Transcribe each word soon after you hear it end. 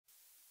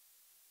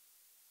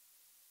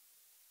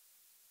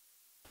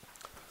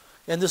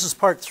And this is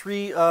part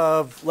 3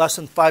 of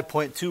lesson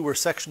 5.2, or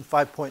section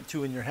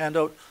 5.2 in your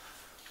handout,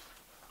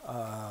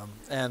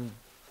 and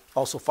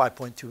also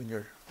 5.2 in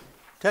your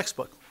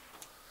textbook.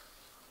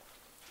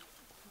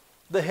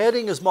 The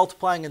heading is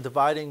multiplying and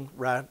dividing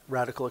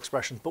radical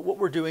expressions, but what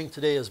we're doing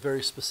today is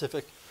very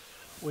specific.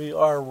 We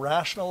are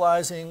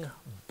rationalizing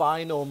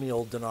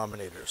binomial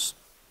denominators.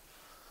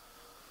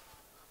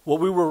 What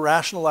we were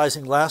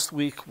rationalizing last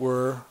week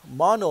were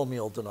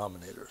monomial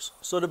denominators.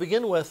 So to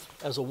begin with,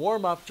 as a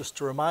warm-up, just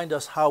to remind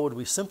us, how would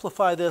we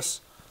simplify this?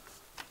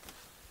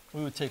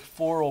 We would take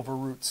 4 over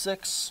root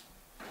 6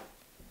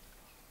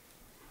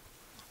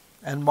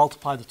 and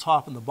multiply the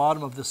top and the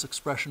bottom of this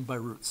expression by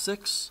root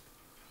 6.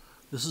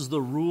 This is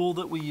the rule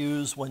that we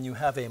use when you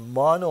have a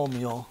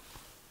monomial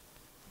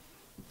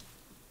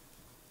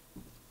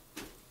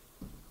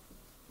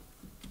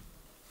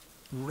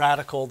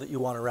radical that you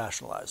want to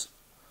rationalize.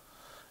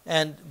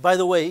 And by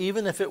the way,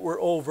 even if it were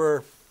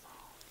over,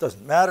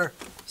 doesn't matter,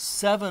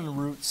 7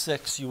 root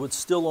 6, you would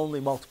still only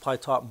multiply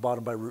top and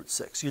bottom by root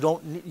 6. You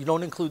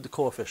don't include the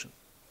coefficient.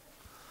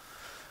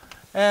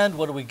 And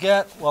what do we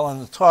get? Well, on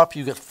the top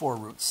you get 4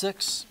 root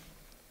 6.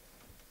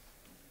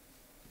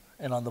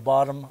 And on the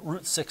bottom,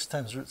 root 6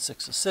 times root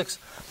 6 is 6.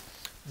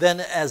 Then,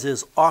 as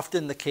is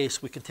often the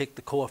case, we can take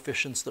the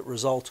coefficients that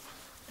result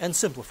and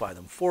simplify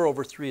them. 4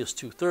 over 3 is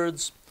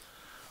 2/3.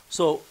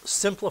 So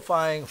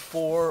simplifying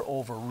 4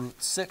 over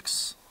root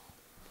 6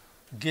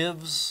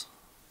 gives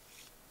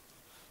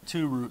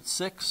 2 root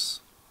 6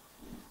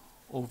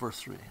 over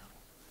 3.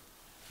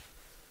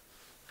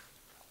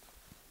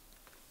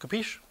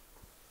 Capiche?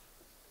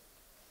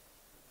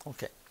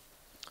 Okay.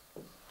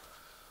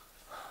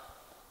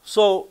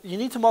 So you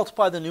need to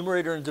multiply the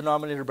numerator and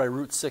denominator by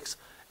root 6,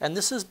 and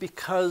this is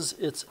because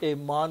it's a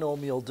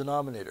monomial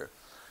denominator.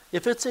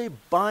 If it's a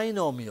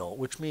binomial,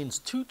 which means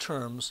 2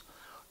 terms,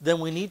 then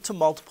we need to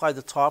multiply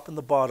the top and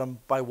the bottom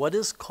by what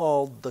is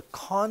called the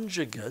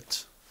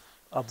conjugate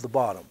of the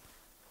bottom.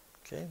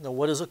 Okay, now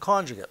what is a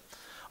conjugate?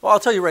 Well, I'll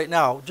tell you right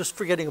now, just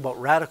forgetting about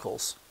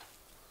radicals.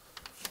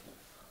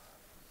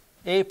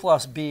 A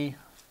plus b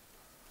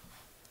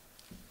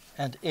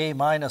and a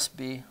minus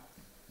b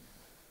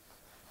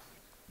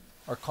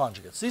are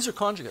conjugates. These are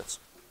conjugates.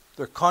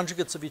 They're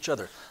conjugates of each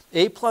other.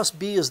 A plus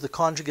b is the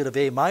conjugate of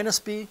a minus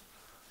b.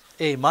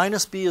 A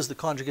minus b is the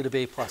conjugate of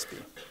a plus b.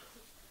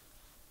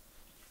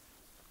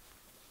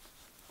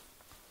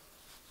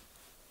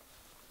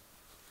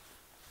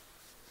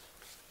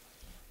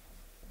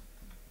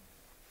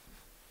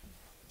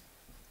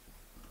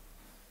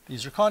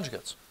 These are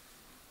conjugates.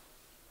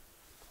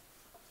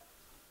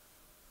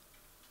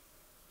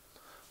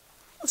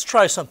 Let's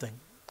try something.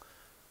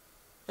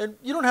 And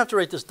you don't have to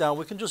write this down.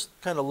 We can just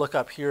kind of look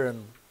up here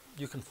and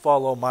you can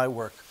follow my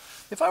work.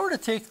 If I were to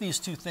take these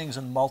two things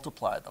and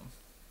multiply them,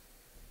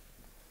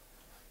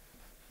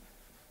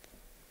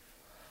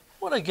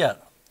 what I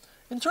get?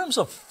 In terms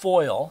of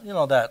FOIL, you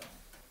know, that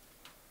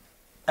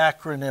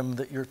acronym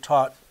that you're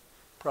taught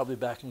probably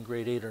back in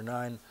grade 8 or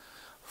 9,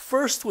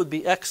 first would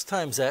be x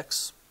times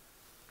x,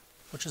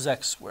 which is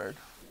x squared.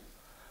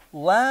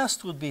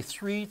 Last would be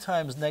 3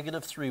 times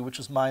negative 3, which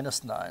is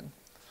minus 9.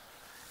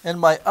 And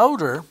my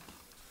outer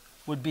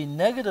would be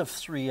negative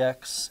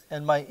 3x,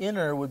 and my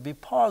inner would be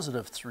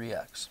positive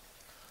 3x.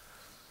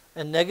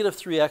 And negative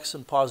 3x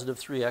and positive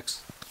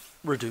 3x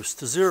reduce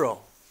to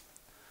 0.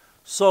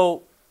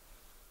 So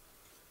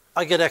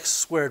I get x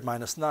squared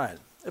minus 9.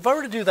 If I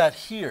were to do that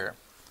here,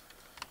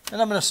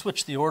 and I'm going to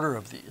switch the order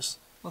of these.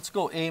 Let's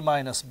go a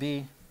minus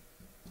b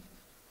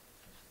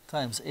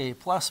times a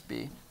plus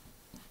b.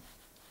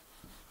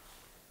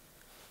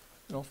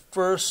 You know,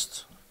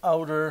 first,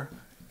 outer,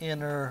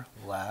 inner,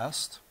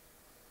 last.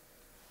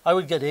 I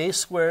would get a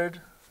squared.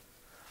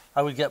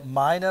 I would get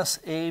minus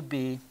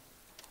ab,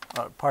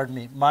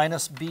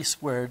 minus b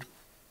squared.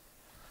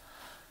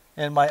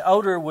 And my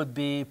outer would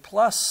be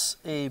plus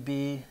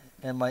ab,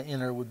 and my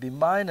inner would be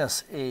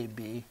minus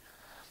ab.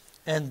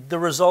 And the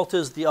result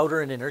is the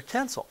outer and inner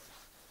cancel.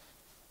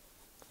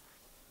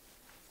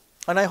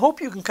 And I hope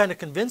you can kind of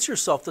convince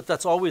yourself that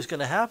that's always going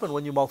to happen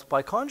when you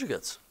multiply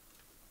conjugates.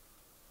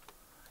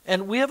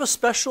 And we have a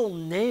special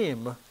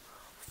name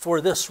for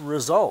this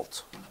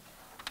result,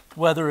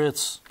 whether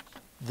it's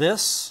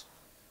this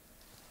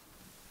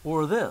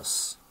or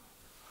this.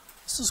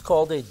 This is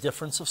called a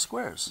difference of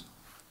squares.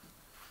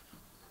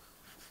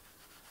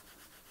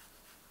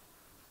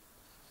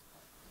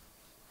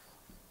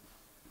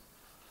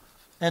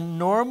 And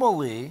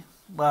normally,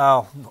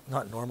 well,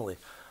 not normally,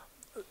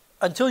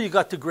 until you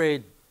got to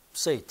grade,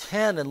 say,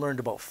 10 and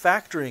learned about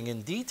factoring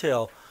in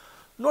detail,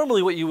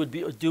 normally what you would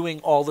be doing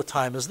all the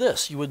time is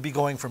this. You would be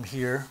going from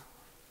here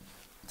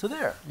to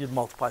there. You'd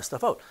multiply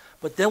stuff out.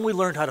 But then we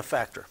learned how to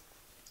factor.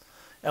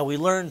 And we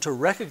learned to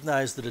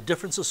recognize that a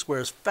difference of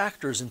squares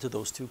factors into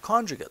those two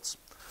conjugates.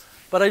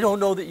 But I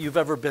don't know that you've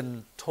ever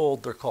been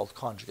told they're called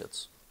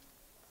conjugates.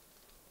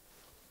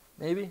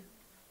 Maybe?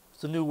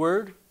 It's a new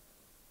word?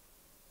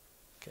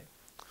 Okay.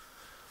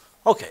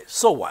 Okay,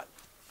 so what?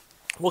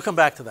 We'll come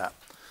back to that.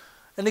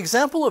 An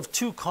example of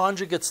two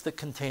conjugates that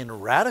contain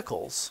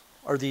radicals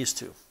are these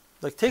two.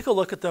 Like, take a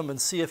look at them and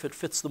see if it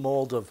fits the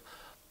mold of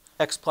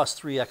x plus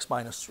 3, x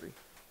minus 3,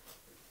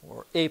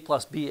 or a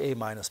plus b, a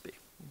minus b.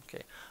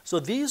 Okay. So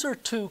these are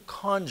two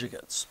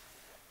conjugates.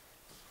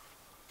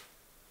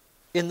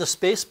 In the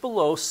space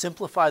below,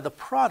 simplify the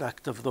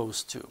product of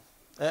those two.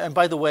 And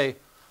by the way,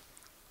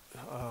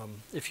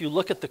 if you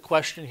look at the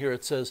question here,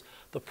 it says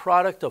the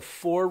product of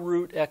 4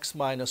 root x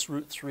minus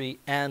root 3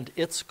 and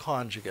its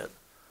conjugate.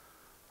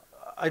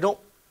 I don't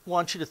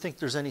want you to think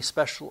there's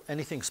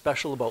anything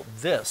special about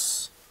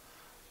this.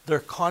 They're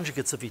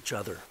conjugates of each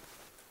other.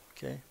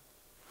 Okay?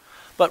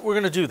 But we're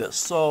going to do this.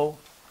 So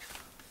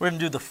we're going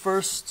to do the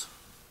first,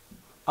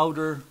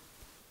 outer,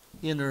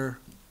 inner,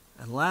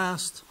 and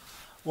last.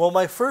 Well,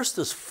 my first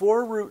is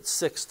 4 root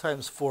 6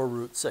 times 4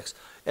 root 6.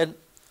 And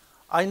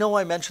I know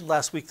I mentioned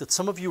last week that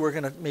some of you are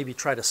going to maybe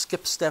try to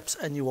skip steps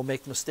and you will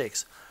make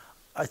mistakes.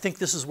 I think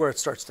this is where it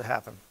starts to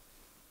happen.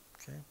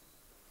 Okay?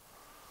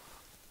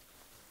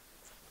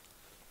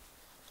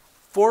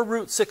 4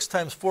 root 6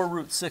 times 4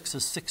 root 6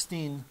 is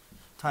 16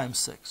 times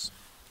 6.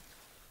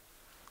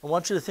 I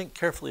want you to think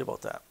carefully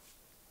about that.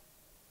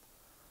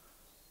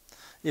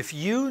 If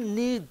you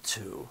need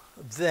to,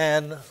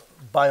 then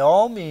by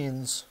all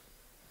means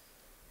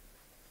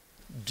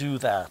do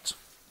that.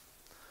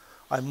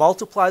 I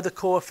multiply the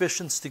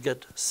coefficients to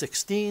get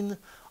 16.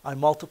 I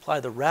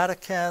multiply the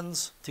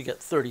radicands to get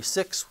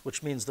 36,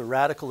 which means the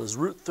radical is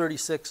root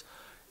 36.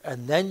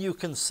 And then you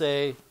can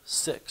say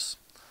 6.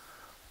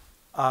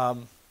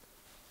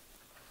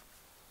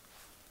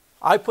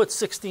 I put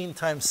 16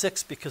 times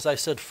 6 because I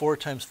said 4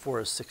 times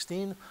 4 is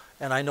 16.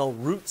 And I know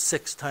root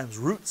 6 times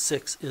root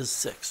 6 is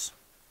 6.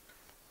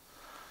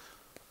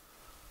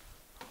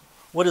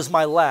 What is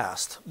my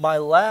last? My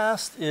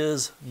last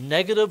is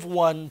negative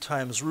 1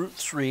 times root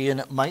 3, and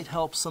it might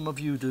help some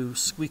of you to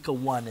squeak a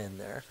 1 in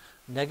there.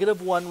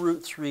 Negative 1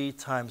 root 3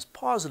 times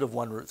positive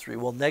 1 root 3.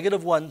 Well,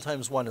 negative 1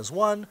 times 1 is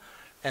 1,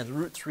 and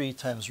root 3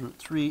 times root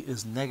 3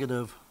 is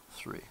negative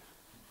 3.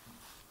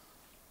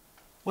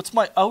 What's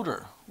my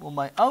outer? Well,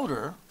 my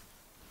outer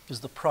is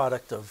the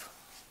product of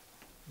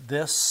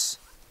this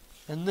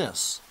and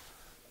this,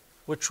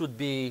 which would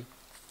be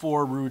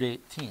 4 root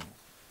 18.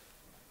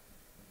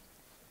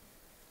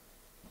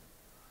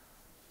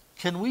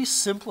 Can we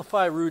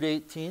simplify root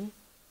 18?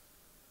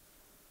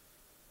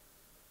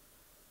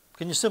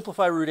 Can you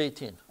simplify root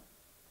 18?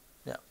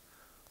 Yeah.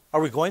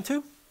 Are we going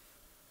to?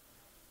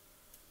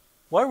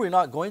 Why are we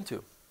not going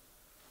to?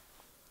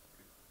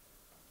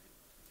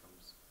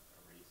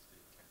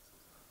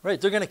 Right,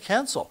 they're going to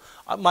cancel.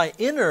 My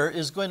inner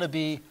is going to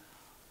be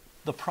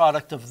the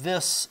product of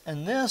this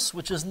and this,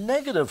 which is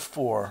negative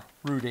 4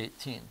 root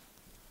 18.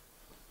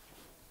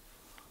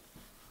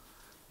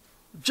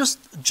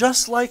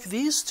 Just like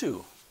these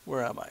two.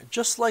 Where am I?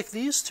 Just like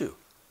these two.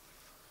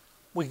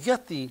 We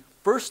get the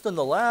first and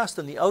the last,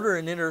 and the outer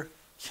and inner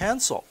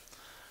cancel.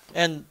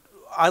 And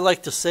I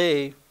like to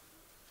say,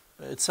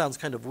 it sounds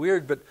kind of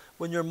weird, but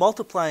when you're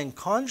multiplying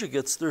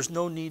conjugates, there's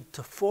no need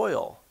to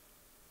FOIL.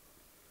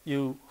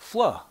 You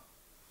FLA.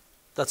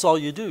 That's all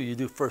you do. You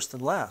do first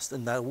and last,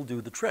 and that will do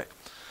the trick.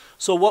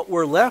 So what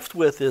we're left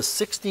with is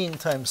 16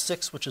 times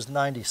 6, which is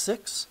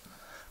 96,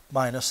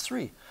 minus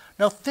 3.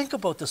 Now think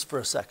about this for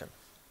a second.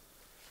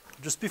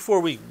 Just before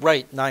we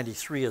write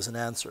 93 as an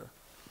answer,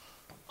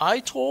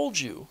 I told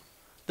you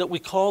that we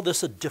call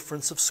this a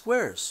difference of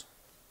squares,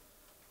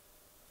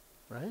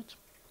 right?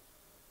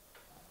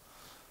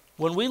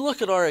 When we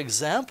look at our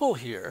example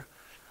here,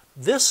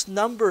 this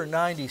number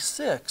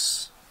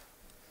 96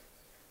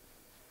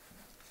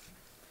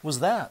 was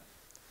that.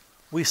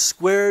 We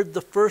squared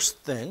the first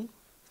thing.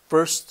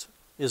 First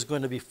is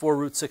going to be 4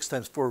 root 6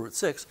 times 4 root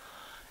 6.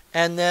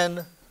 And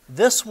then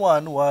this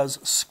one was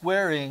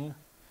squaring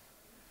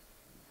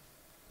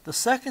the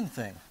second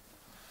thing.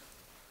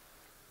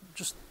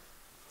 Just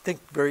think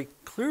very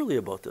clearly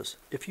about this.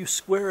 If you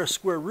square a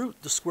square root,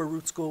 the square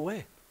roots go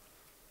away.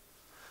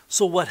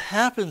 So what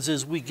happens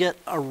is we get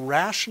a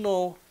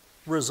rational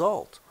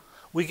result.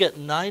 We get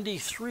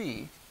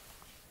 93.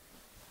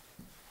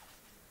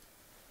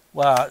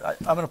 Well,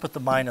 I'm going to put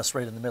the minus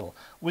right in the middle.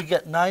 We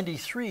get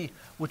 93,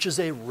 which is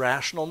a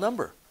rational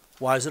number.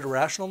 Why is it a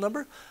rational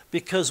number?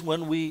 Because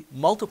when we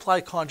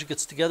multiply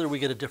conjugates together, we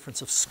get a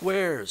difference of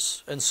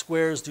squares, and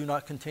squares do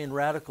not contain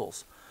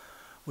radicals.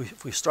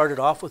 If we started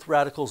off with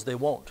radicals, they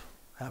won't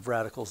have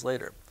radicals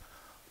later.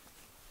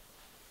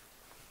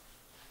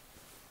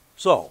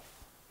 So,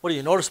 what do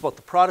you notice about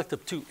the product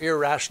of two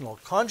irrational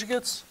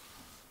conjugates?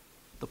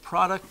 The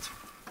product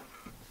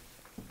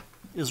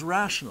is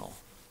rational.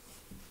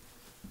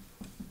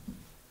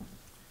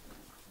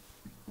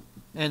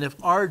 And if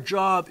our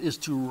job is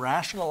to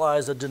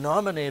rationalize a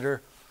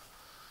denominator,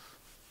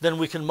 then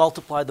we can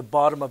multiply the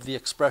bottom of the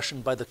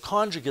expression by the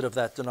conjugate of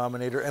that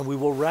denominator, and we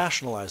will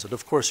rationalize it.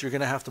 Of course, you're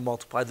going to have to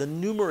multiply the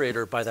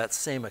numerator by that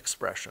same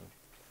expression.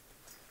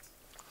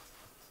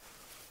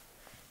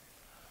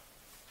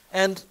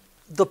 And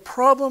the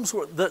problems,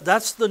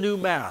 that's the new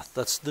math.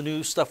 That's the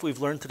new stuff we've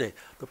learned today.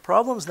 The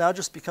problems now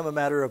just become a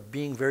matter of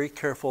being very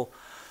careful,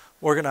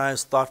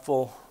 organized,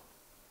 thoughtful,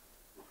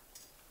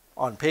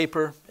 on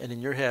paper and in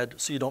your head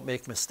so you don't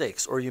make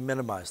mistakes or you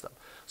minimize them.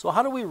 So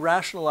how do we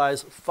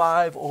rationalize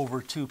 5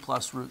 over 2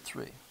 plus root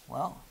 3?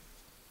 Well,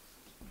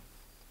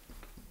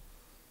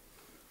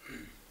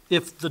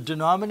 if the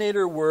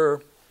denominator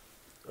were,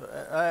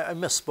 I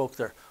misspoke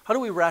there. How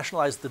do we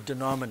rationalize the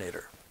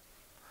denominator?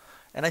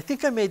 And I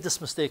think I made this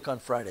mistake on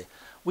Friday.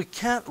 We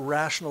can't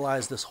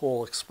rationalize this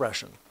whole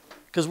expression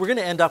because we're going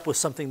to end up with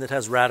something that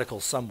has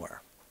radicals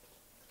somewhere.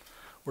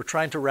 We're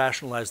trying to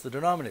rationalize the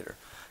denominator.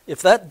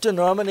 If that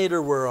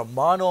denominator were a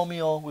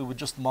monomial, we would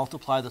just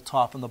multiply the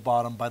top and the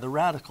bottom by the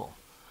radical.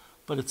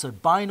 But it's a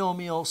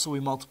binomial, so we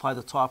multiply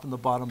the top and the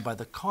bottom by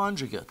the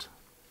conjugate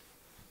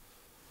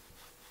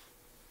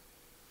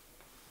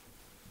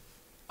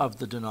of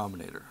the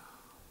denominator.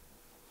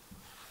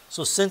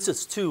 So since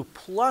it's 2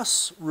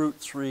 plus root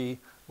 3,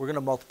 we're going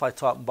to multiply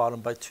top and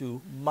bottom by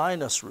 2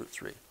 minus root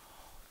 3.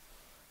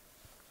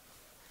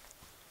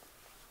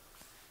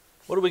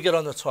 What do we get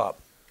on the top?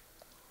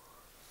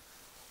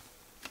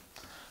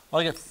 Well,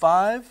 I get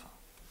 5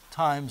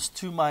 times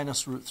 2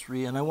 minus root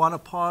 3, and I want to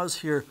pause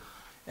here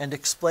and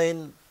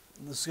explain,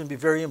 this is going to be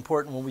very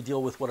important when we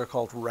deal with what are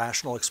called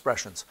rational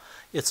expressions.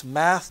 It's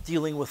math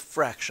dealing with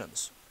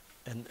fractions.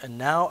 And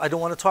now I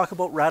don't want to talk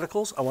about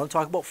radicals, I want to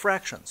talk about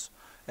fractions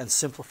and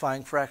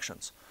simplifying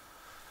fractions.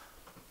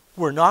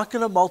 We're not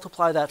going to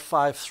multiply that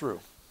 5 through.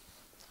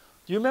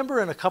 Do you remember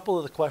in a couple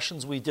of the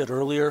questions we did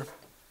earlier?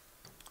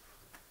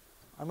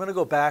 I'm going to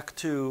go back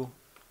to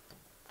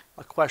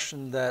a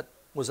question that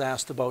was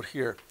asked about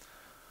here.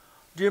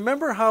 Do you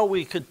remember how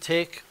we could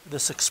take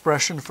this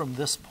expression from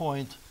this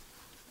point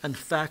and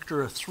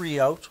factor a 3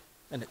 out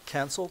and it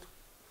canceled?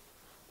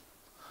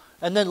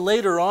 And then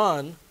later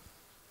on,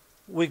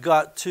 we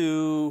got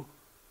to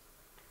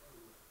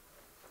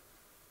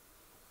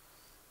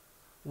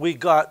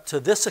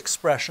this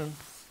expression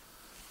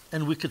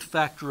and we could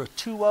factor a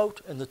 2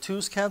 out and the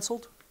 2's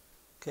canceled.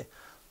 Okay.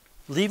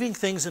 Leaving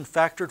things in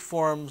factored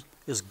form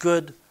is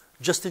good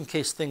just in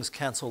case things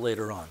cancel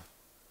later on.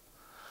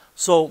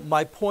 So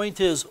my point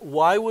is,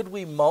 why would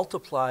we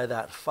multiply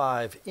that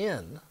 5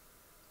 in?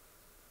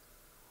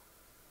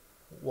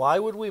 Why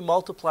would we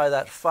multiply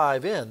that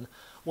 5 in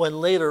when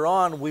later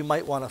on we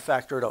might want to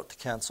factor it out to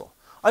cancel?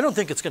 I don't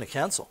think it's going to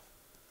cancel,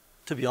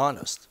 to be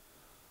honest.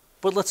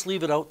 But let's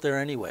leave it out there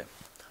anyway.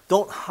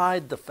 Don't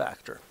hide the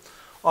factor.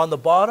 On the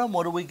bottom,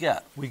 what do we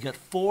get? We get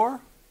 4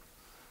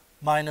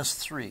 minus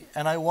 3.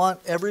 And I want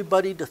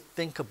everybody to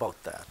think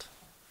about that,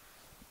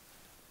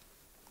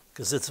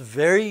 because it's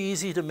very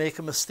easy to make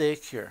a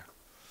mistake here.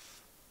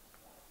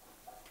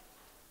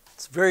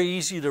 It's very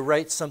easy to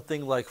write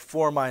something like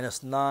 4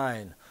 minus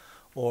 9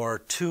 or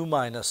 2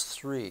 minus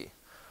 3.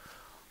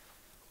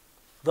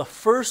 The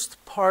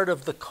first part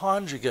of the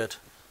conjugate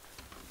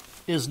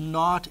is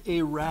not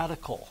a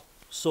radical.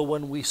 So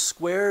when we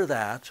square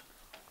that,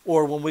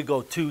 or when we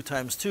go 2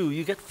 times 2,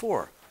 you get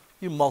 4.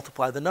 You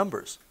multiply the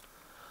numbers.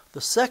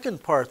 The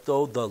second part,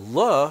 though, the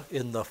l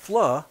in the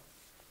fla,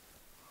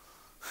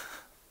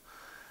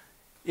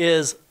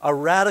 is a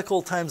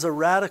radical times a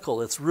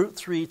radical. It's root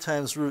 3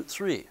 times root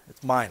 3.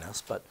 It's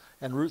minus,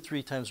 and root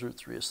 3 times root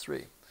 3 is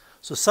 3.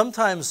 So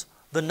sometimes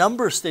the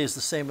number stays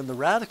the same and the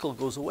radical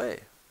goes away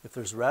if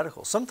there's a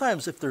radical.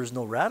 Sometimes if there's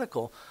no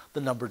radical,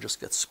 the number just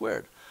gets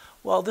squared.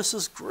 Well, this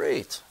is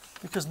great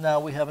because now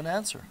we have an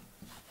answer.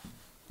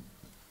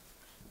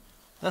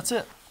 That's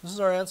it. This is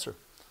our answer.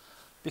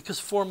 Because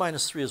 4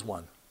 minus 3 is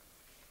 1.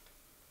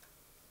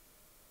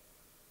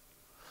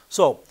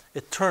 So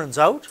it turns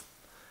out,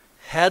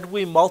 had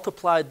we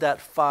multiplied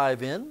that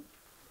 5 in,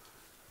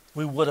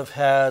 we would have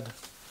had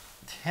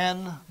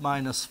 10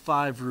 minus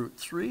 5 root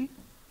 3.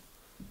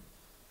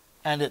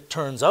 And it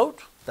turns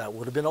out that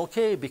would have been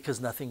okay because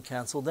nothing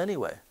canceled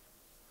anyway.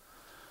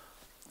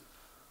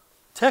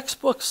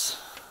 Textbooks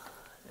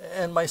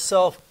and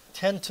myself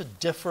tend to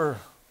differ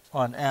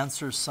on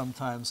answers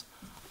sometimes.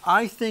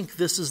 I think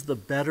this is the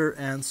better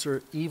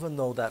answer even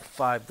though that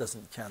 5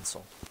 doesn't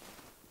cancel.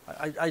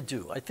 I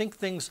do. I think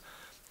things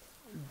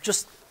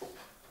just,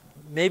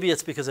 maybe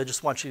it's because I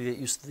just want you to get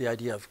used to the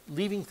idea of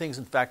leaving things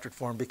in factored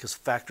form because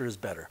factor is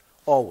better,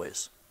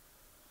 always,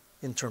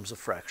 in terms of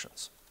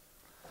fractions.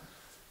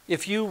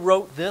 If you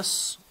wrote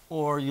this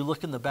or you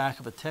look in the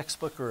back of a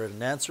textbook or at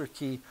an answer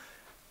key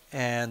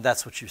and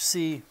that's what you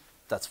see,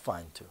 that's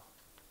fine too.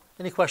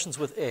 Any questions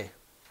with A?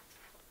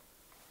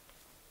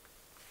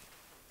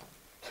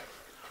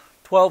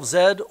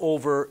 12z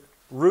over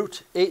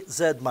root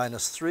 8z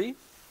minus 3.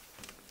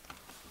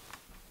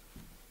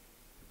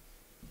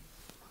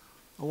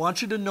 I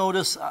want you to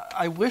notice,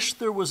 I wish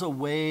there was a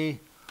way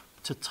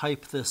to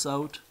type this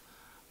out,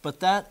 but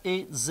that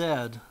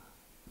 8z,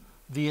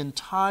 the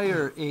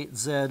entire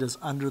 8z is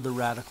under the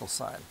radical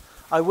sign.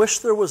 I wish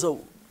there was a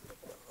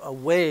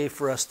way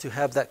for us to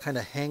have that kind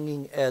of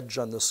hanging edge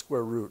on the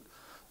square root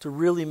to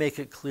really make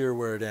it clear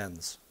where it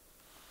ends.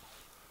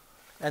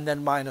 And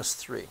then minus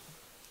 3.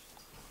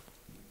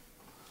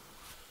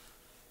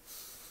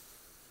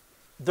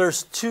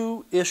 There's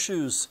 2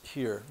 issues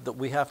here that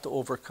we have to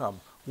overcome.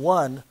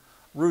 One,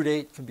 root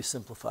 8 can be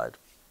simplified.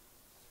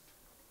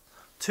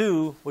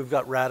 2, we've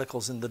got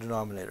radicals in the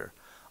denominator.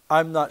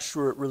 I'm not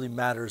sure it really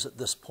matters at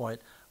this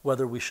point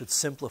whether we should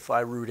simplify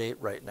root 8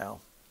 right now.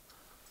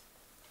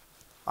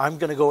 I'm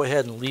going to go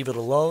ahead and leave it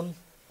alone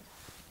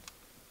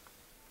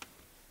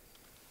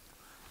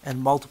and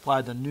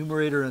multiply the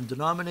numerator and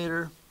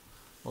denominator.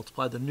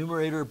 Multiply the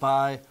numerator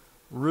by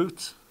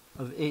root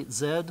of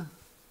 8z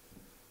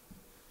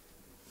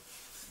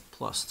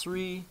plus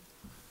 3,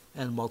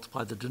 and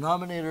multiply the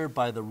denominator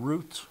by the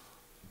root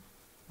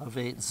of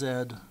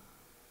 8z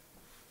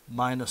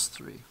minus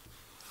 3.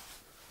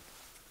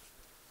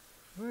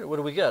 All right, what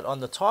do we get? On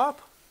the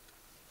top,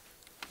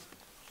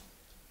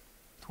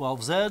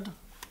 12z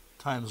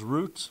times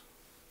root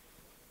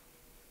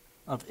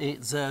of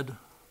 8z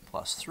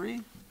plus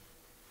 3.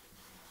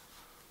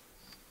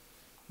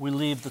 We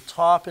leave the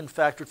top in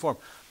factored form.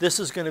 This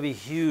is going to be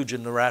huge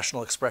in the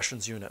rational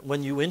expressions unit.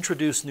 When you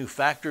introduce new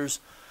factors,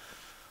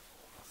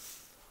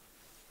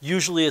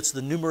 usually it's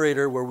the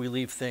numerator where we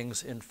leave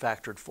things in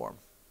factored form.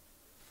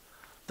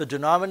 The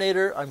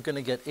denominator, I'm going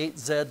to get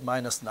 8z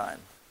minus 9.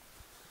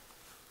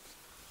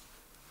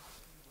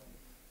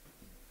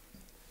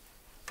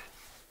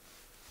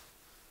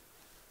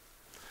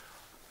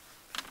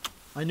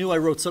 I knew I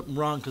wrote something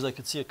wrong because I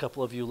could see a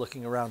couple of you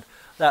looking around.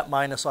 That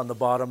minus on the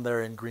bottom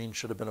there in green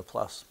should have been a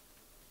plus.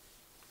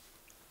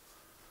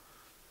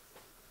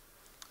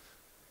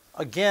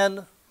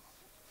 Again,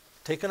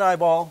 take an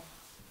eyeball.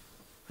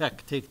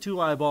 Heck, take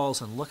 2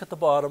 eyeballs and look at the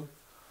bottom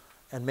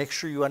and make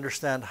sure you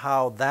understand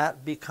how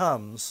that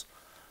becomes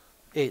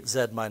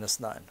 8z minus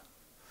 9.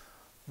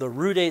 The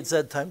root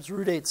 8z times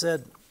root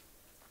 8z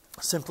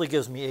simply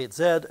gives me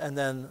 8z, and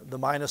then the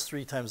minus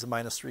 3 times the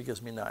minus 3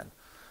 gives me 9.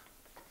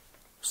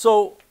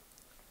 So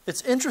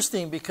it's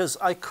interesting because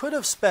I could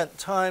have spent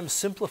time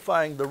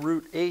simplifying the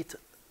root 8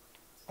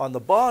 on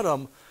the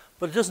bottom,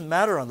 but it doesn't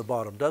matter on the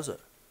bottom, does it?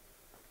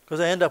 Because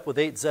I end up with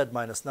 8z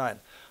minus 9.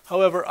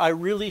 However, I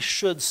really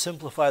should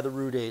simplify the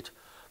root 8.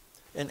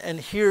 And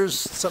here's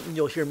something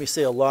you'll hear me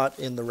say a lot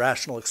in the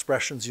rational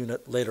expressions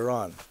unit later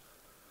on.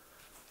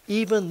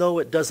 Even though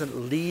it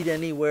doesn't lead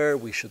anywhere,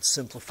 we should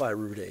simplify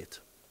root 8.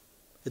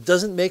 It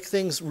doesn't make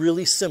things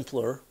really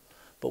simpler,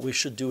 but we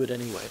should do it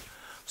anyway.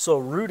 So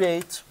root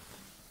 8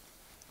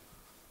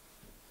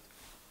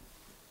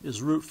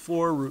 is root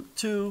 4, root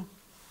 2.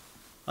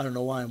 I don't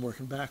know why I'm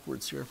working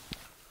backwards here.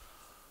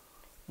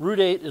 Root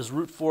 8 is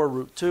root 4,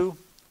 root 2,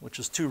 which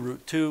is 2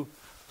 root 2.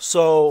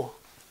 So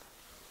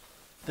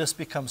this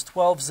becomes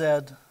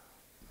 12z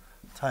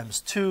times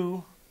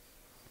 2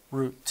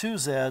 root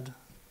 2z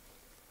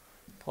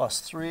plus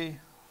 3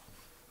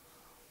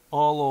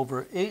 all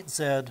over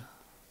 8z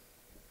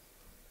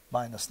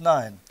minus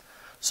 9.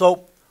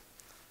 So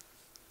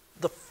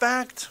the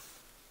fact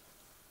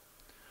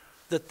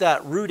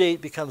that root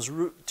 8 becomes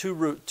root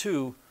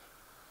 2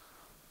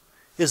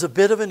 is a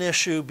bit of an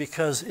issue,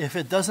 because if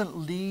it doesn't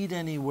lead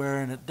anywhere,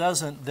 and it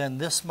doesn't, then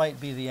this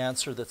might be the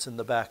answer that's in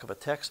the back of a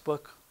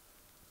textbook,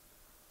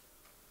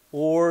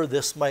 or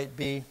this might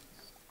be,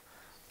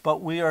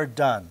 but we are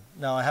done.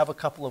 Now I have a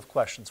couple of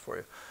questions for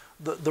you.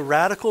 The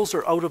radicals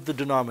are out of the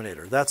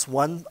denominator. That's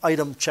one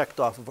item checked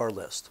off of our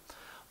list.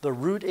 The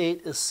root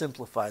 8 is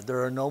simplified.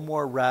 There are no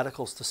more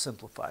radicals to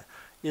simplify.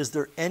 Is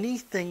there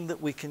anything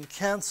that we can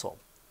cancel?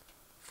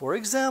 For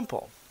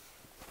example,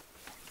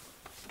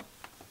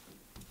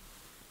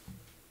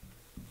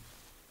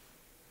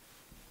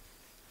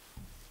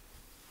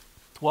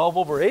 (12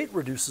 over 8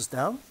 reduces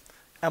down.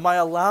 Am I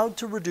allowed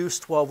to reduce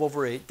 12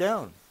 over 8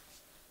 down?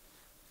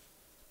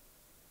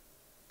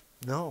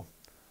 No.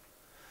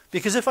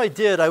 Because if I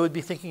did, I would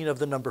be thinking of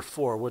the number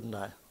 4, wouldn't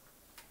I?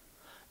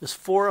 Is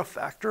 4 a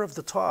factor of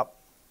the top?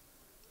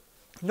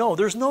 No,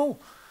 there's no...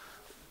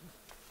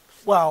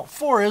 Well,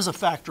 4 is a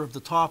factor of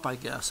the top, I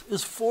guess.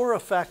 Is 4 a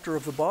factor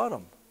of the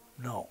bottom?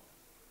 No.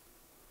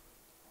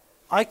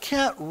 I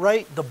can't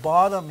write the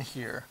bottom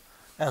here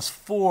as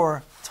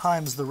 4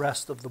 times the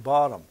rest of the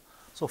bottom.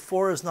 So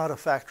 4 is not a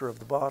factor of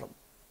the bottom.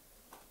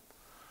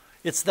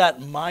 It's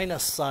that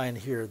minus sign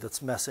here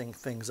that's messing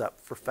things up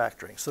for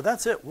factoring. So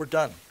that's it. We're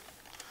done.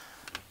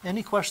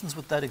 Any questions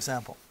with that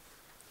example?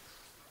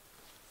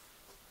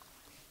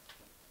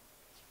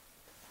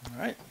 All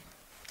right.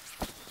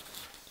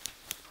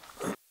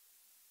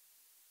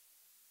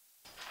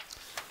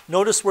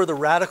 Notice where the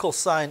radical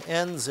sign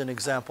ends in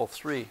example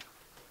 3.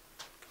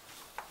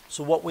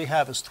 So what we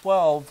have is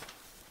 12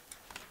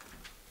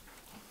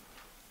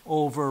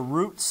 over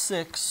root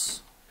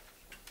 6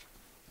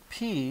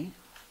 p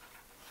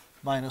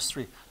minus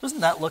 3. Doesn't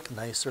that look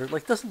nicer?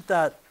 Like, doesn't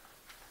that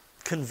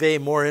convey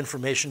more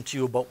information to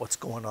you about what's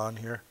going on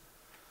here?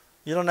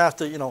 You don't have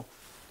to, you know,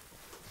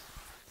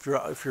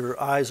 if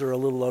your eyes are a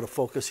little out of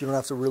focus, you don't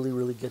have to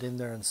really get in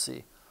there and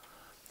see.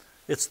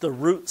 It's the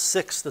root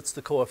 6 that's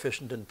the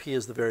coefficient and p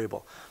is the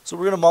variable. So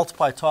we're going to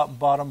multiply top and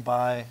bottom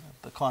by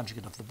the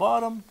conjugate of the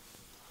bottom,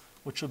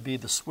 which will be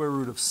the square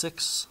root of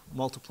 6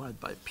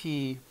 multiplied by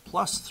p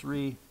plus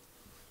 3.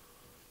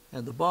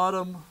 And the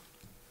bottom,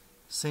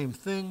 same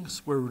thing,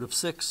 square root of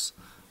 6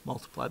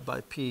 multiplied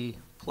by p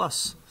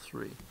plus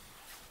 3.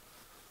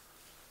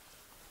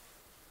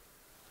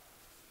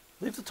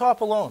 Leave the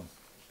top alone.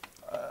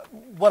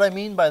 What I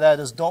mean by that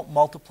is don't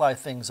multiply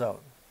things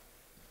out.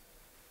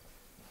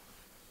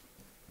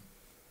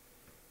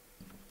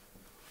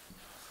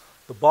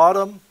 The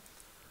bottom,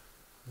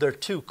 they're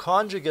two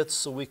conjugates,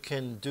 so we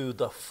can do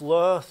the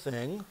FLA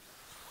thing,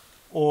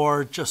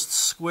 or just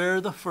square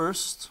the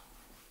first.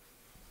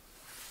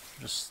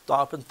 Just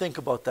stop and think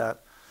about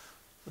that.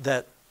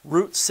 That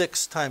root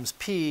 6 times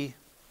p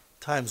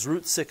times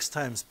root 6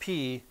 times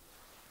p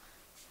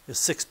is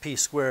 6p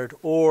squared,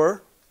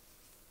 or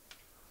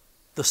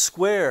the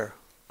square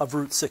of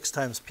root 6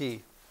 times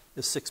p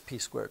is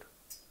 6p squared.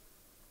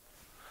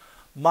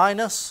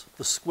 Minus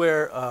the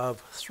square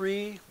of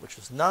 3, which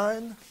is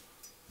 9,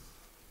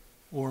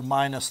 or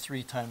minus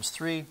 3 times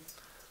 3.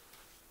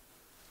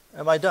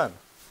 Am I done?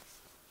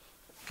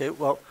 Okay,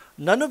 well,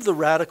 none of the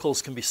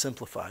radicals can be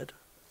simplified.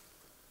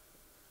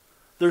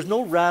 There's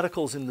no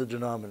radicals in the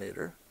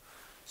denominator.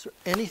 Is there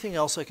anything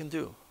else I can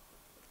do?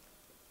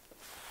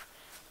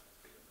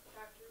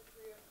 Factor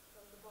 3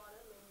 from the bottom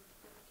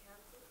and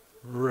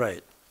cancel.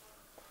 Right.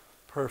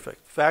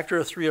 Perfect. Factor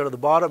a 3 out of the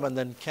bottom and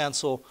then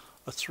cancel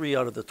a 3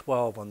 out of the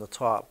 12 on the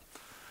top.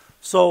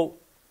 So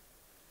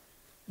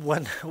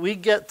when we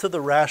get to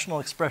the rational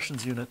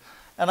expressions unit,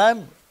 and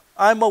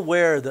I'm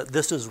aware that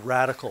this is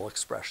radical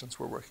expressions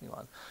we're working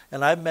on,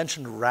 and I've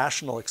mentioned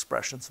rational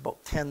expressions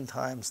about 10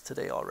 times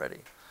today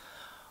already.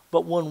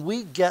 But when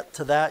we get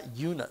to that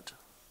unit,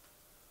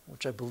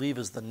 which I believe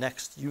is the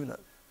next unit,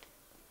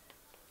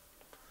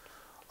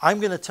 I'm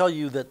going to tell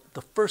you that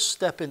the first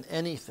step in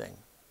anything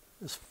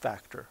is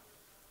factor.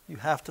 You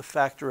have to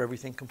factor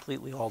everything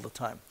completely all the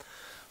time.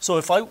 So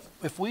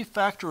if we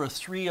factor a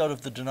 3 out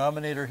of the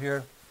denominator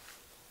here,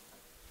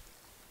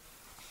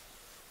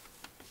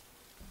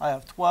 I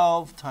have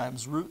 12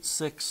 times root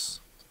 6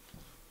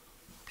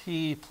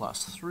 p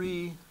plus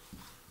 3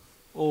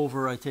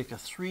 over, I take a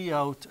 3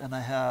 out, and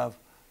I have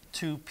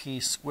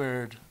 2p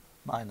squared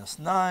minus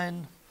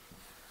 9.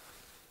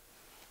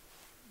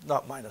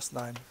 Not minus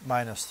 9,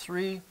 minus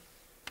 3.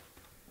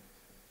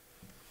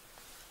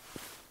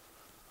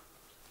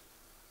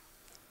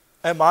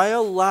 Am I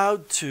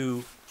allowed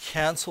to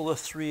cancel a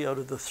 3 out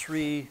of the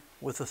 3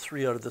 with a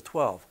 3 out of the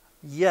 12?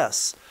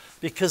 Yes,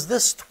 because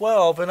this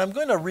 12, and I'm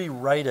going to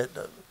rewrite it.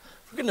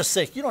 For goodness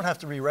sake, you don't have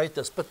to rewrite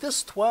this, but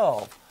this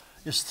 12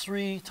 is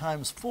 3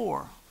 times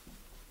 4.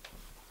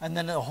 And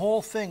then the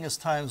whole thing is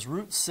times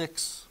root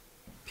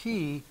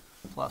 6p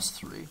plus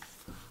 3.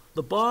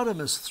 The bottom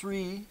is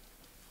 3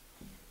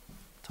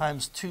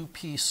 times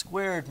 2p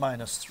squared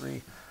minus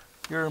 3.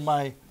 Here are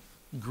my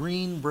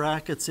green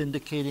brackets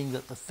indicating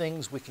that the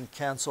things we can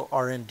cancel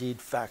are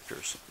indeed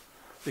factors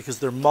because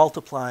they're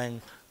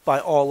multiplying by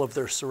all of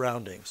their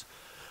surroundings.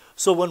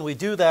 So when we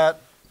do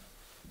that,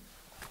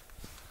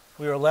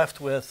 we are left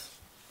with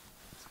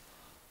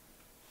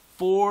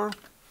 4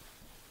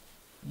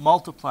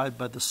 multiplied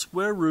by the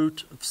square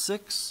root of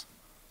 6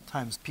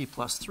 times p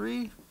plus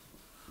 3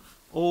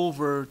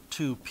 over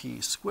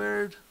 2p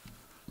squared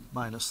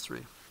minus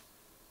 3.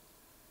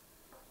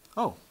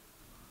 Oh,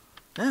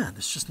 man,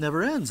 this just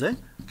never ends, eh?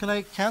 Can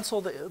I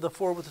cancel the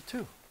 4 with the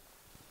 2?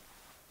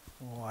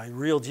 Oh, I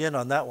reeled you in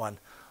on that one.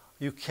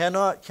 You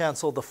cannot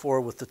cancel the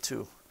 4 with the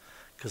 2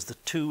 because the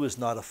 2 is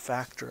not a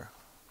factor.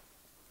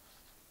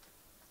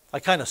 I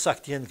kind of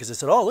sucked you in because I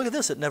said, oh, look at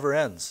this, it never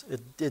ends.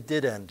 It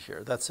did end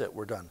here. That's it,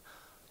 we're done.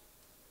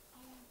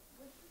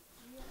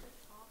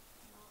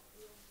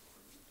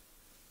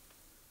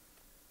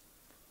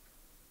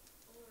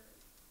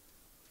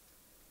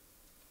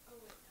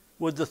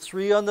 Would the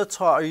 3 on the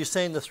top, are you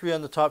saying the 3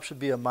 on the top should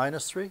be a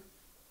minus 3? No,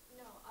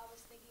 I was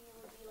thinking it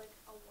would be like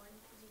a 1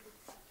 because you could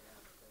factor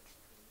out the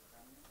 3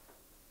 from it.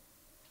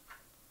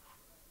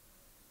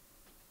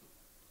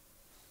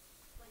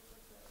 Like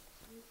with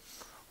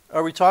the...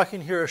 Are we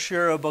talking here,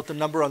 Ashira, about the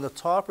number on the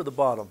top or the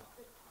bottom?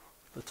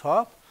 The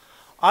top?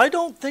 I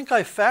don't think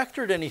I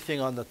factored anything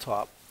on the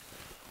top.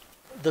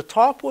 The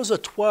top was a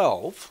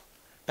 12,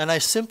 and I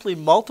simply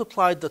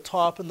multiplied the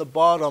top and the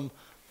bottom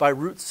by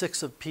root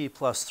 6 of p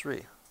plus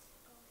 3.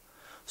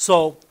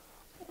 So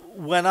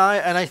when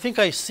and I think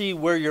I see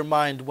where your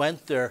mind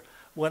went there,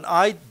 when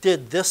I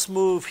did this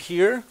move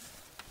here,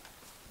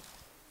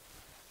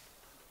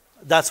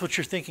 that's what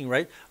you're thinking,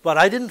 right? But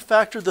I didn't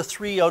factor the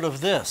 3 out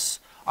of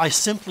this. I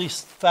simply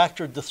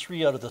factored the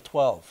 3 out of the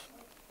 12.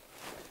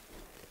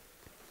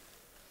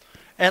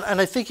 And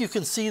I think you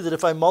can see that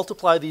if I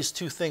multiply these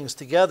two things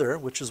together,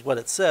 which is what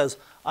it says,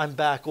 I'm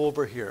back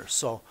over here.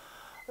 So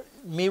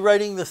me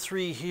writing the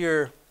 3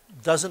 here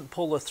doesn't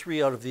pull a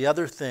 3 out of the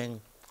other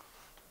thing.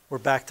 We're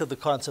back to the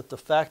concept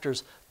of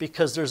factors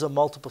because there's a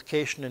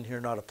multiplication in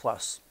here, not a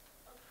plus.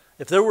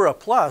 If there were a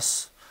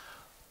plus,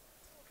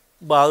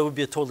 well, it would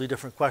be a totally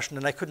different question,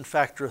 and I couldn't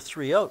factor a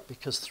 3 out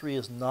because 3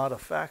 is not a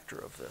factor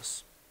of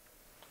this.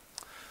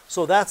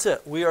 So that's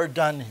it. We are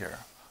done here.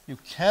 You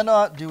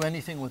cannot do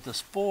anything with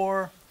this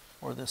 4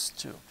 or this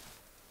 2.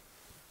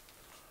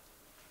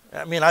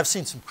 I mean, I've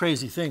seen some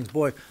crazy things.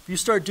 Boy, if you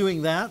start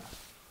doing that,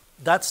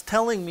 that's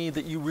telling me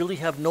that you really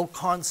have no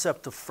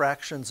concept of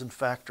fractions and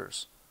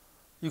factors.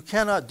 You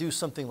cannot do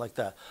something like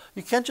that.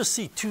 You can't just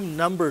see two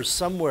numbers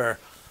somewhere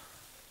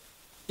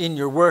in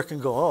your work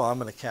and go, oh, I'm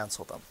going to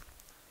cancel them.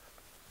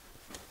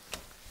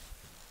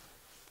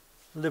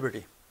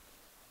 Liberty.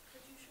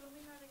 Could you show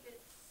me how to get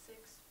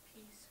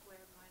 6p squared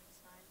minus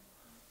 9?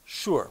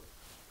 Sure.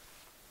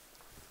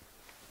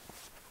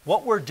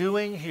 What we're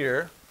doing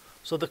here,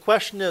 so the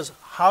question is,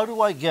 how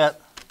do I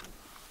get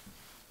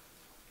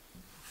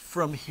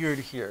from here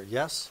to here?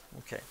 Yes?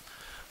 Okay.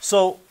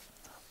 So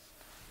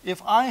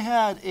if I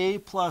had a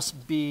plus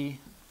b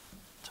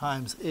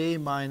times a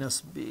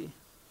minus b,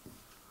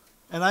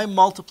 and I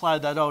multiply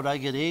that out, I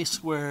get a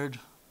squared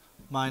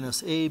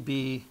minus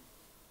ab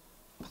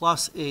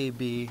plus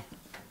ab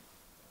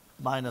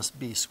minus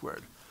b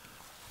squared.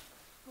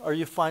 Are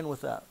you fine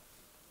with that?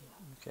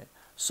 Okay.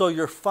 So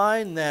you're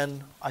fine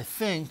then, I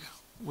think,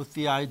 with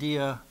the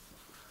idea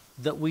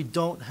that we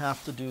don't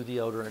have to do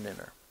the outer and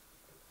inner.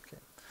 Okay.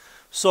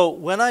 So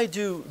when I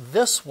do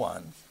this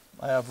one,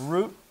 I have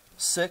root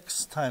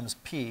 6 times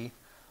p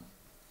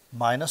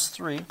minus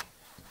 3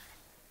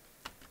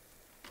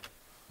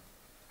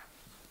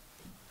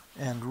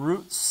 and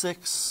root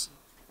 6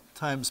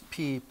 times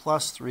p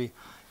plus 3.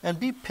 And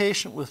be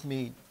patient with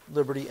me,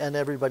 Liberty, and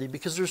everybody,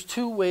 because there's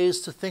two ways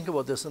to think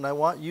about this, and I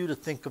want you to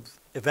think of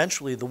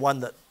eventually the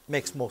one that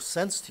makes most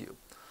sense to you.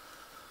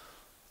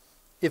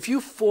 If you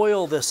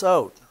FOIL this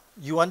out,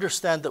 you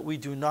understand that we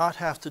do not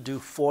have to do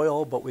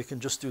FOIL, but we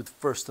can just do the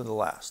first and the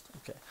last.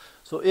 Okay.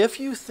 So if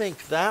you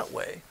think that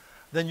way,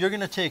 then you're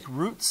going to take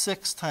root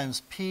 6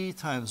 times p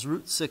times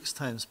root 6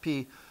 times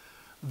p.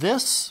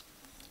 This,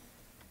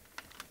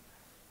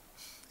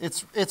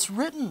 it's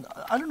written,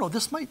 I don't know,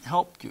 this might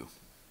help you.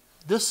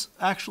 This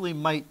actually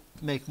might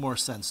make more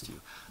sense to you.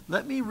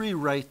 Let me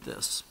rewrite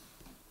this.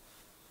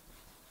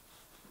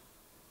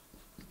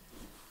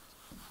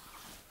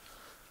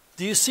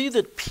 Do you see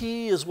that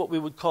p is what we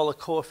would call a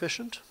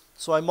coefficient?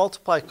 So I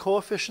multiply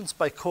coefficients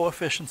by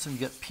coefficients and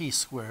get p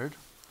squared.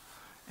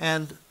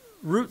 And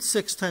root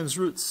 6 times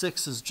root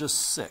 6 is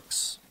just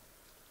 6.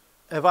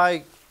 Have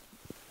I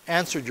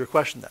answered your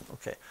question then?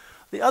 Okay.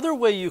 The other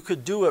way you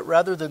could do it,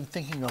 rather than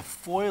thinking of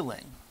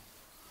foiling,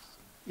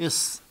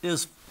 is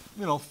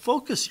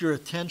focus your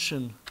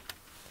attention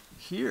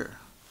here.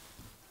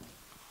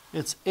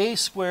 It's a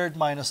squared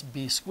minus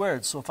b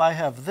squared. So if I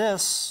have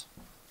this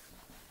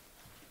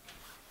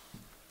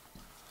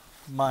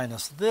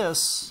minus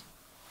this,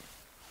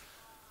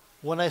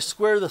 when I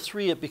square the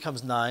 3, it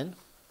becomes 9.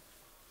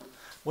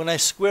 When I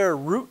square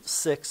root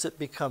 6, it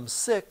becomes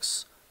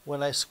 6.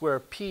 When I square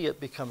p, it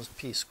becomes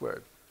p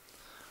squared.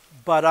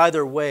 But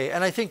either way,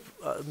 and I think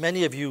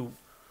many of you,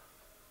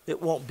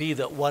 it won't be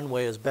that one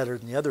way is better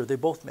than the other. They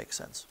both make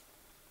sense.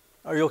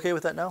 Are you okay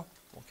with that now?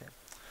 Okay.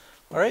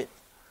 All right.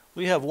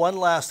 We have one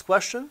last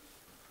question.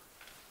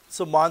 It's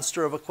a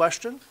monster of a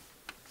question.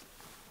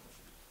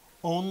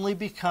 Only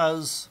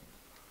because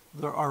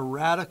there are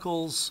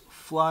radicals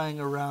flying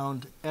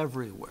around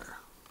everywhere.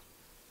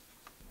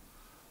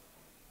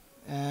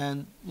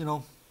 And,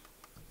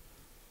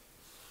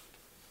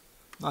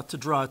 not to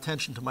draw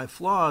attention to my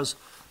flaws,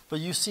 but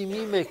you see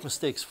me make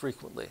mistakes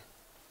frequently.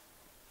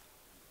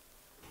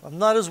 I'm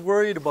not as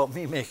worried about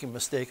me making a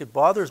mistake. It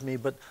bothers me,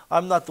 but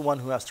I'm not the one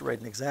who has to write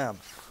an exam.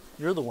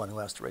 You're the one who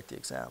has to write the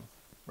exam,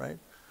 right?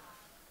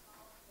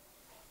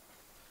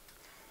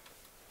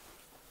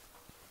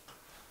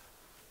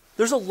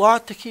 There's a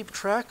lot to keep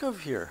track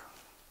of here.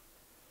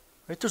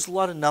 Right? There's a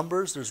lot of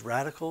numbers, there's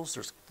radicals,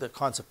 there's the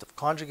concept of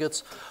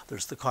conjugates,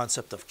 there's the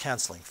concept of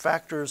canceling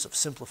factors, of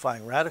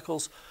simplifying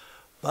radicals,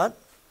 but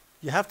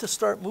you have to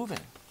start moving.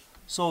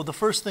 So the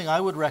first thing I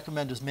would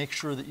recommend is make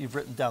sure that you've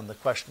written down the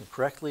question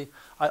correctly.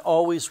 I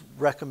always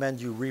recommend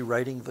you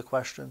rewriting the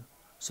question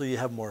so you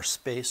have more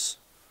space.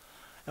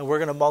 And we're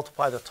going to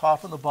multiply the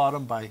top and the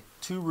bottom by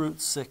 2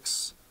 root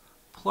 6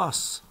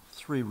 plus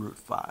 3 root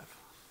 5.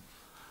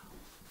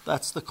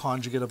 That's the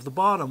conjugate of the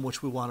bottom,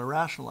 which we want to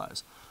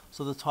rationalize.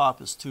 So the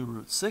top is 2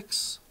 root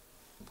 6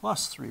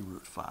 plus 3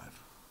 root 5.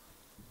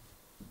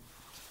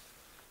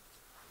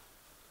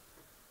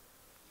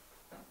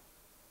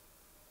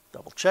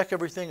 Double check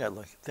everything. I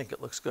think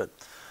it looks good.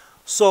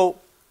 So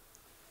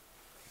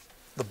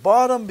the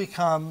bottom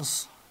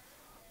becomes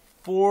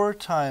 4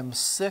 times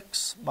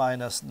 6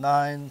 minus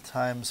 9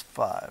 times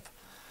 5.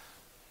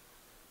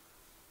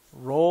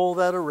 Roll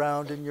that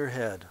around in your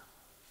head.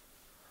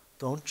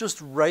 Don't just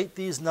write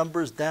these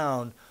numbers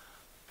down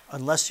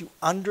unless you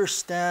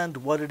understand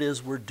what it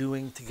is we're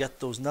doing to get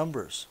those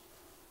numbers.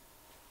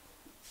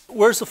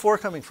 Where's the 4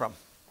 coming from?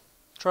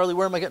 Charlie,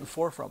 where am I getting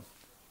 4 from?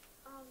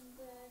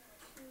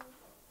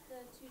 The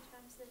 2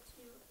 times the 2.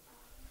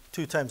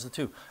 2 times the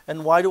 2.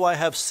 And why do I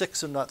have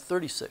 6 and not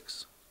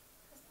 36?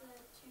 Because the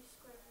 2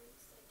 square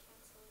roots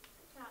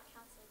cannot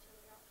cancel each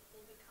other out.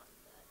 They become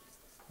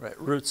just the same. Right,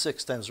 root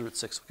 6 times root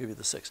 6 will give you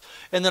the 6.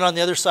 And then on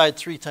the other side,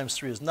 3 times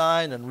 3 is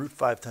 9, and root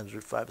 5 times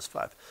root 5 is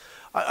 5.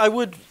 I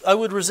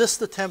would resist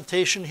the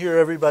temptation here,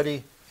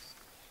 everybody,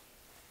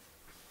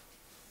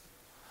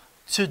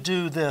 to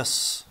do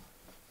this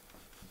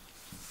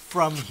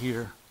from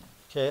here.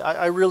 Okay,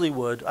 I really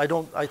would.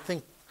 I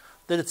think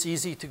that it's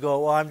easy to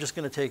go, well, I'm just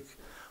going to take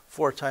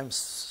 4 times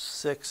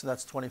 6, and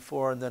that's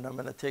 24, and then I'm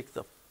going to take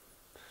the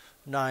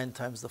 9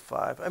 times the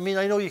 5. I mean,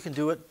 I know you can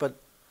do it, but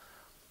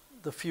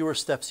the fewer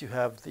steps you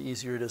have, the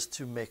easier it is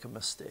to make a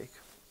mistake,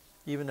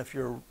 even if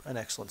you're an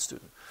excellent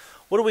student.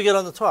 What do we get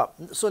on the top?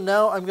 So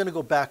now I'm going to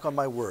go back on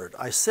my word.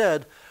 I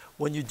said,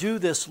 when you do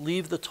this,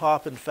 leave the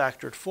top in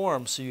factored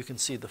form so you can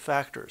see the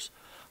factors.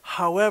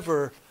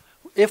 However,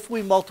 if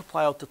we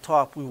multiply out the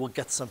top, we will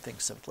get something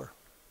simpler.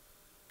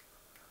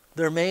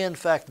 There may, in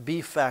fact,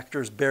 be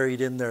factors buried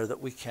in there that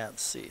we can't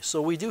see.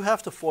 So we do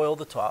have to FOIL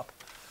the top.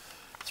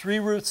 3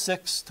 root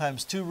 6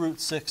 times 2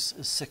 root 6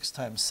 is 6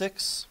 times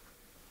 6.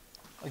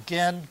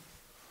 Again,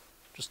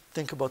 just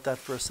think about that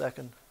for a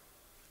second.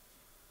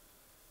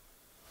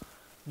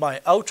 My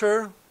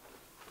outer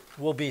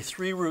will be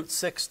 3 root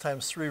 6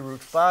 times 3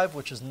 root 5,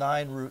 which is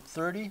 9 root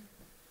 30.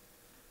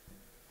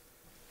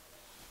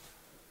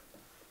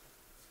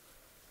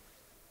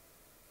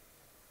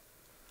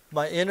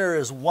 My inner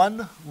is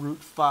 1 root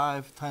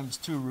 5 times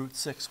 2 root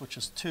 6, which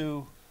is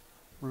 2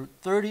 root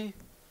 30.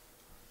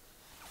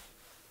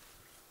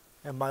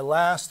 And my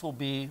last will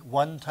be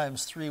 1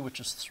 times 3, which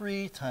is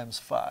 3 times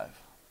 5.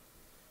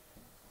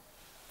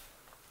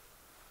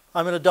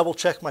 I'm going to double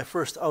check my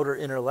first, outer,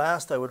 inner,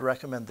 last. I would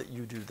recommend that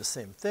you do the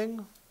same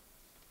thing.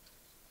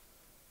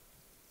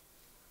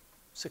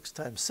 6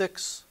 times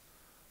 6,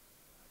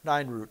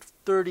 9 root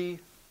 30,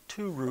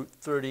 2 root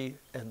 30,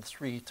 and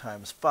 3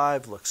 times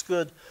 5 looks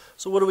good.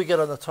 So what do we get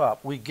on the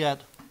top? We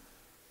get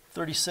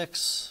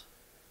 36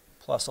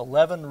 plus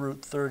 11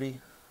 root 30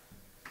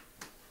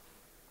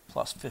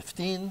 plus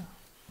 15.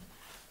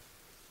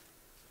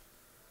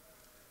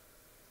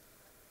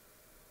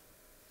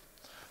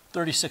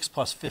 (36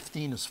 plus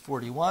 15 is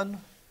 41,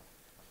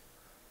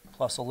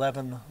 plus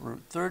 11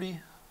 root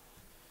 30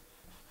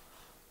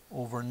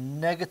 over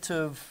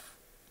negative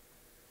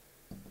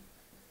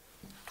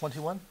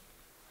 21.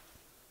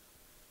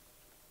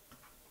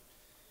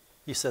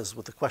 He says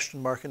with a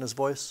question mark in his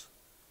voice.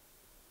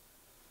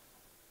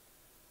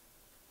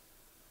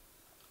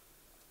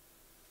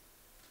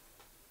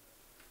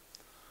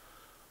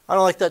 I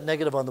don't like that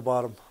negative on the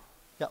bottom.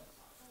 Yeah.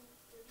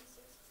 36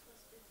 plus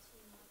 15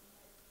 will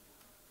be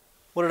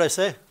 51. What did I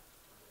say?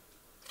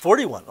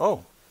 41.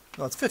 Oh,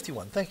 no, it's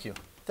 51. Thank you.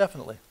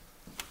 Definitely.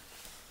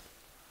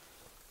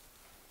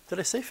 Did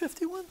I say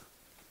 51?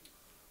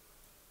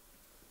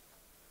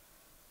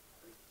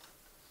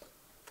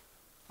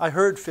 I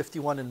heard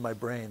 51 in my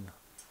brain.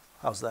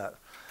 How's that?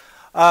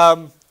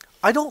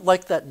 I don't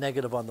like that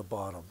negative on the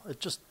bottom. It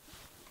just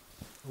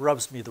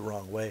rubs me the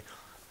wrong way.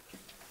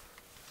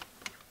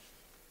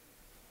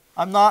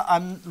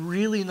 I'm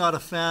really not a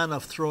fan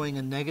of throwing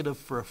a negative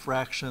for a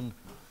fraction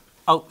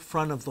out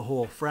front of the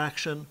whole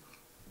fraction.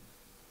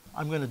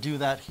 I'm going to do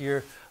that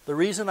here. The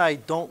reason I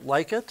don't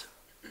like it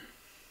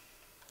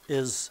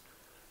is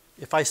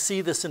if I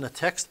see this in a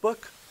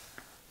textbook,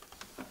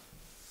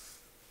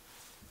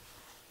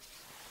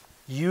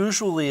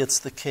 usually it's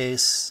the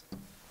case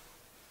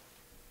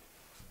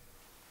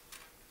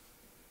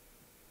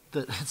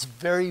that it's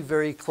very,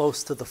 very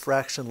close to the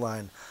fraction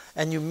line,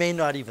 and you may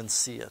not even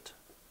see it.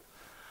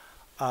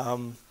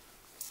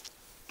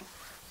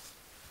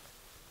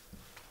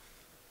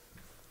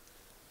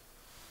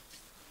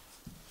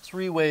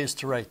 Three ways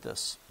to write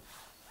this.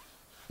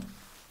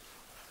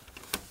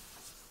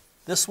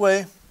 This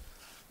way,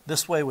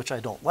 which I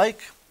don't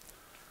like.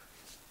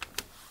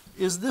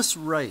 Is this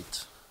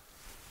right?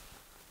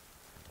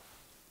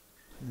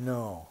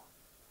 No.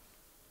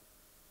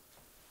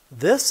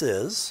 This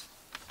is,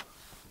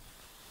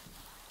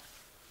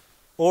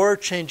 or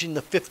changing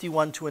the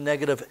 51 to a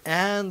negative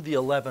and the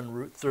 11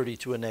 root 30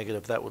 to a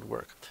negative, that would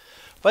work.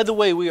 By the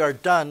way, we are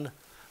done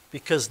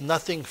because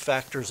nothing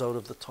factors out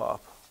of the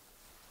top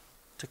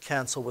to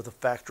cancel with a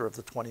factor of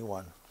the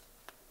 21.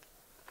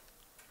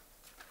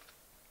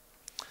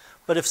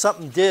 But if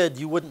something did,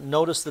 you wouldn't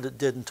notice that it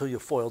did until you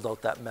FOILed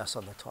out that mess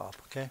on the top,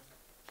 okay?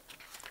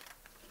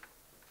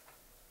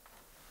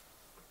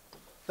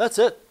 That's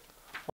it.